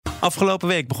Afgelopen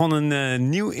week begon een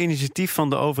nieuw initiatief van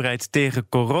de overheid tegen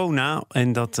corona.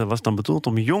 En dat was dan bedoeld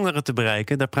om jongeren te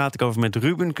bereiken. Daar praat ik over met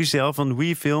Ruben Cusel van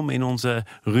WeFilm in onze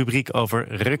rubriek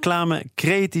over reclame,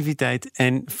 creativiteit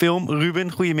en film.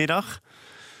 Ruben, goedemiddag.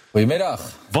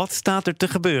 Goedemiddag. Wat staat er te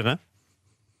gebeuren?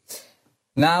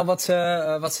 Nou,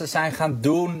 wat ze zijn gaan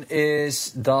doen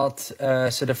is dat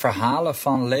ze de verhalen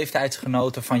van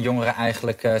leeftijdsgenoten van jongeren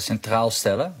eigenlijk centraal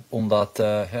stellen. Omdat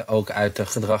ook uit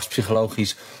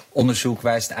gedragspsychologisch onderzoek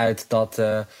wijst uit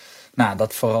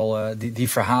dat vooral die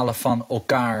verhalen van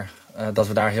elkaar, dat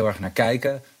we daar heel erg naar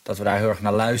kijken. Dat we daar heel erg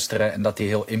naar luisteren en dat die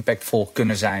heel impactvol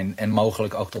kunnen zijn. En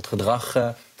mogelijk ook tot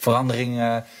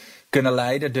gedragveranderingen kunnen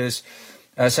leiden. Dus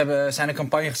ze zijn een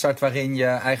campagne gestart waarin je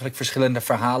eigenlijk verschillende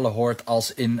verhalen hoort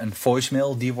als in een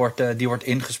voicemail. Die wordt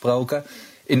ingesproken.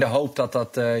 In de hoop dat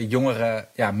dat jongeren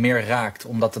meer raakt.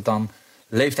 Omdat het dan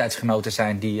leeftijdsgenoten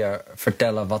zijn die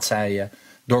vertellen wat zij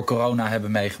door corona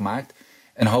hebben meegemaakt.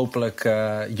 En hopelijk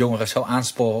jongeren zo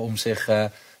aansporen om zich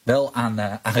wel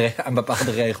aan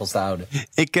bepaalde regels te houden.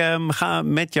 Ik ga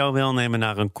met jou wel nemen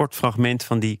naar een kort fragment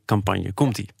van die campagne.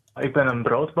 Komt-ie. Ik ben een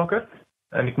broodbakker.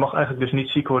 En ik mag eigenlijk dus niet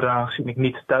ziek worden aangezien ik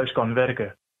niet thuis kan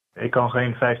werken. Ik kan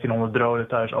geen 1500 broden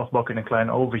thuis afbakken in een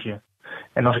klein oventje.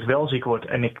 En als ik wel ziek word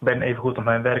en ik ben even goed op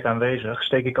mijn werk aanwezig,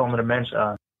 steek ik andere mensen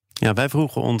aan. Ja, wij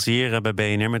vroegen ons hier bij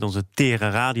BNR met onze tere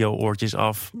radio-oortjes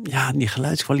af. Ja, die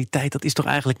geluidskwaliteit, dat is toch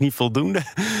eigenlijk niet voldoende?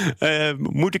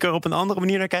 Moet ik er op een andere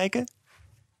manier naar kijken?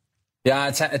 Ja,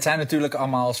 het zijn natuurlijk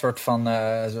allemaal een soort van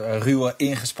ruwe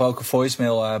ingesproken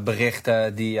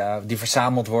voicemailberichten die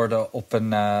verzameld worden op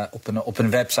een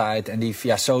website en die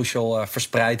via social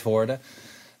verspreid worden.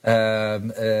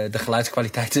 De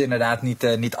geluidskwaliteit is inderdaad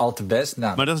niet al te best.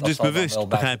 Nou, maar dat is dus bewust,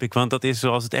 begrijp ik, want dat is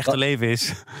zoals het echte leven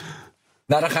is.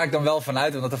 Nou, daar ga ik dan wel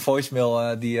vanuit, want een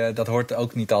voicemail dat hoort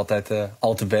ook niet altijd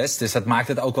al te best. Dus dat maakt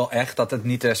het ook wel echt dat het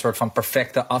niet een soort van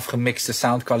perfecte afgemixte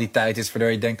soundkwaliteit is,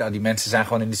 waardoor je denkt, die mensen zijn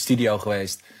gewoon in de studio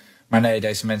geweest. Maar nee,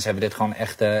 deze mensen hebben dit gewoon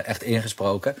echt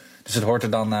ingesproken. Dus het hoort er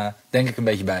dan denk ik een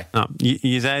beetje bij. Nou,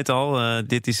 je zei het al,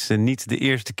 dit is niet de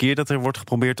eerste keer dat er wordt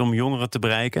geprobeerd om jongeren te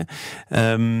bereiken.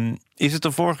 Is het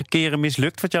de vorige keren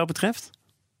mislukt wat jou betreft?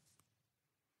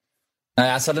 Nou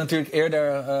ja, ze hadden natuurlijk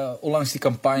eerder, onlangs die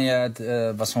campagne, het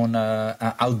was zo'n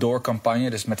outdoor campagne,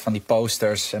 dus met van die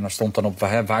posters. En er stond dan op,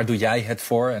 waar doe jij het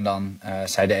voor? En dan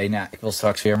zei de ene, ik wil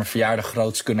straks weer mijn verjaardag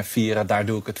groots kunnen vieren, daar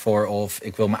doe ik het voor. Of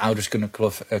ik wil mijn ouders kunnen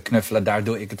knuffelen, daar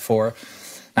doe ik het voor.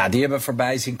 Nou, die hebben we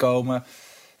voorbij zien komen.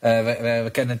 We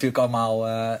kennen natuurlijk allemaal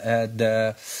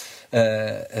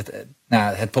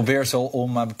het probeersel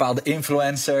om bepaalde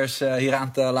influencers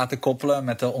hieraan te laten koppelen.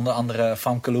 Met onder andere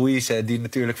Famke Louise, die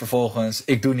natuurlijk vervolgens,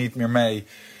 ik doe niet meer mee,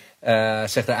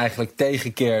 zegt er eigenlijk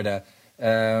tegenkeerde.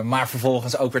 Maar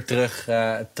vervolgens ook weer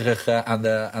terug aan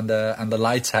de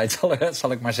light side,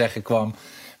 zal ik maar zeggen, kwam.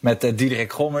 Met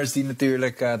Diederik Gommers, die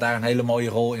natuurlijk daar een hele mooie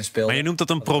rol in speelde. Maar je noemt dat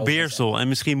een probeersel. En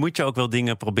misschien moet je ook wel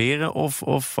dingen proberen.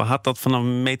 Of had dat vanaf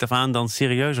meet af aan dan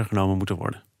serieuzer genomen moeten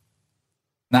worden?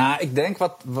 Nou, ik denk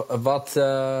wat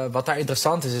daar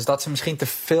interessant is dat ze misschien te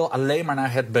veel alleen maar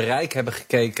naar het bereik hebben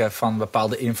gekeken van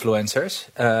bepaalde influencers.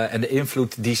 En de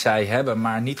invloed die zij hebben,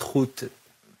 maar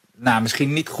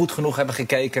misschien niet goed genoeg hebben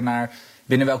gekeken naar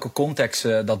binnen welke context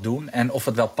ze dat doen en of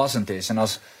het wel passend is. En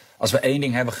als we één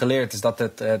ding hebben geleerd, is dat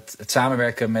het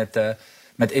samenwerken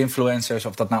met influencers,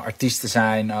 of dat nou artiesten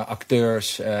zijn,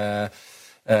 acteurs,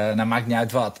 maakt niet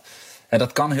uit wat.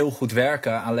 Dat kan heel goed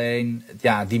werken, alleen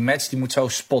die match die moet zo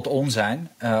spot-on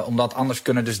zijn. Omdat anders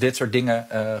kunnen dus dit soort dingen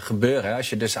gebeuren. Als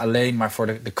je dus alleen maar voor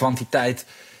de kwantiteit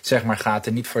zeg maar, gaat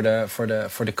en niet voor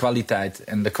de kwaliteit.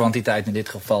 En de kwantiteit in dit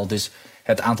geval dus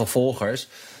het aantal volgers.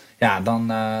 Ja,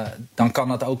 dan kan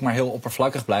het ook maar heel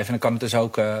oppervlakkig blijven. En dan kan het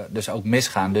dus ook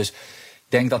misgaan. Dus ik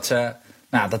denk dat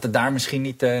het daar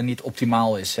misschien niet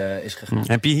optimaal is gegaan.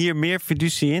 Heb je hier meer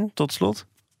fiducie in, tot slot?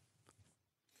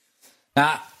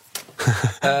 Nou,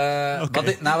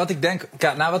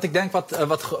 wat ik denk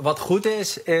wat goed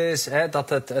is dat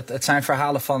het zijn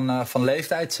verhalen van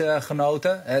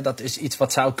leeftijdsgenoten. Dat is iets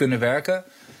wat zou kunnen werken.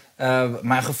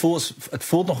 Mijn gevoel is, het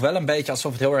voelt nog wel een beetje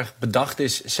alsof het heel erg bedacht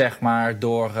is, zeg maar,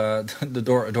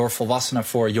 door volwassenen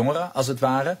voor jongeren, als het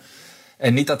ware.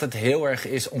 En niet dat het heel erg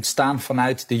is ontstaan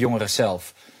vanuit de jongeren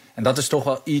zelf. En dat is toch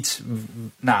wel iets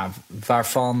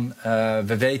waarvan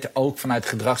we weten ook vanuit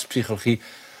gedragspsychologie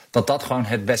dat gewoon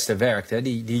het beste werkt. Hè.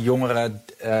 Die jongeren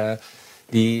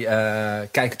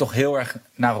kijken toch heel erg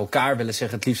naar elkaar, willen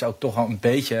zich het liefst ook toch wel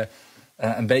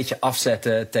een beetje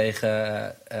afzetten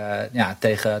tegen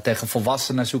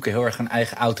volwassenen, zoeken heel erg hun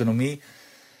eigen autonomie.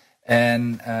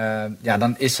 En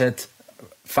dan is het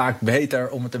vaak beter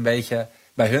om het een beetje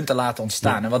bij hun te laten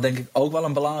ontstaan. En wat denk ik ook wel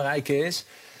een belangrijke is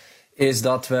is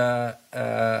dat we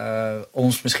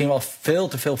ons misschien wel veel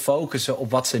te veel focussen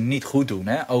op wat ze niet goed doen.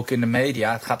 Hè? Ook in de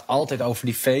media. Het gaat altijd over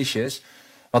die feestjes.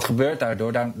 Wat gebeurt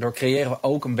daardoor? Daardoor creëren we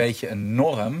ook een beetje een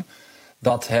norm.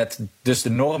 Dat het dus de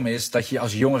norm is dat je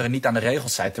als jongere niet aan de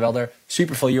regels bent. Terwijl er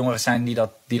superveel jongeren zijn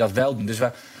die dat wel doen. Dus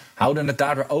we houden het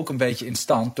daardoor ook een beetje in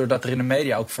stand. Doordat er in de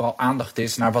media ook vooral aandacht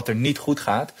is naar wat er niet goed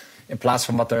gaat. In plaats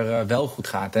van wat er wel goed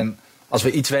gaat. En als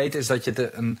we iets weten is dat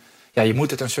je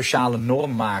moet het een sociale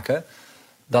norm maken.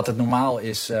 Dat het normaal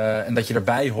is en dat je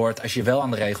erbij hoort als je wel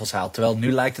aan de regels houdt. Terwijl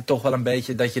nu lijkt het toch wel een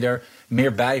beetje dat je er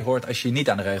meer bij hoort als je niet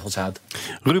aan de regels houdt.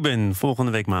 Ruben,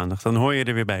 volgende week maandag. Dan hoor je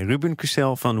er weer bij. Ruben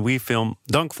Cusel van WeFilm.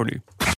 Dank voor nu.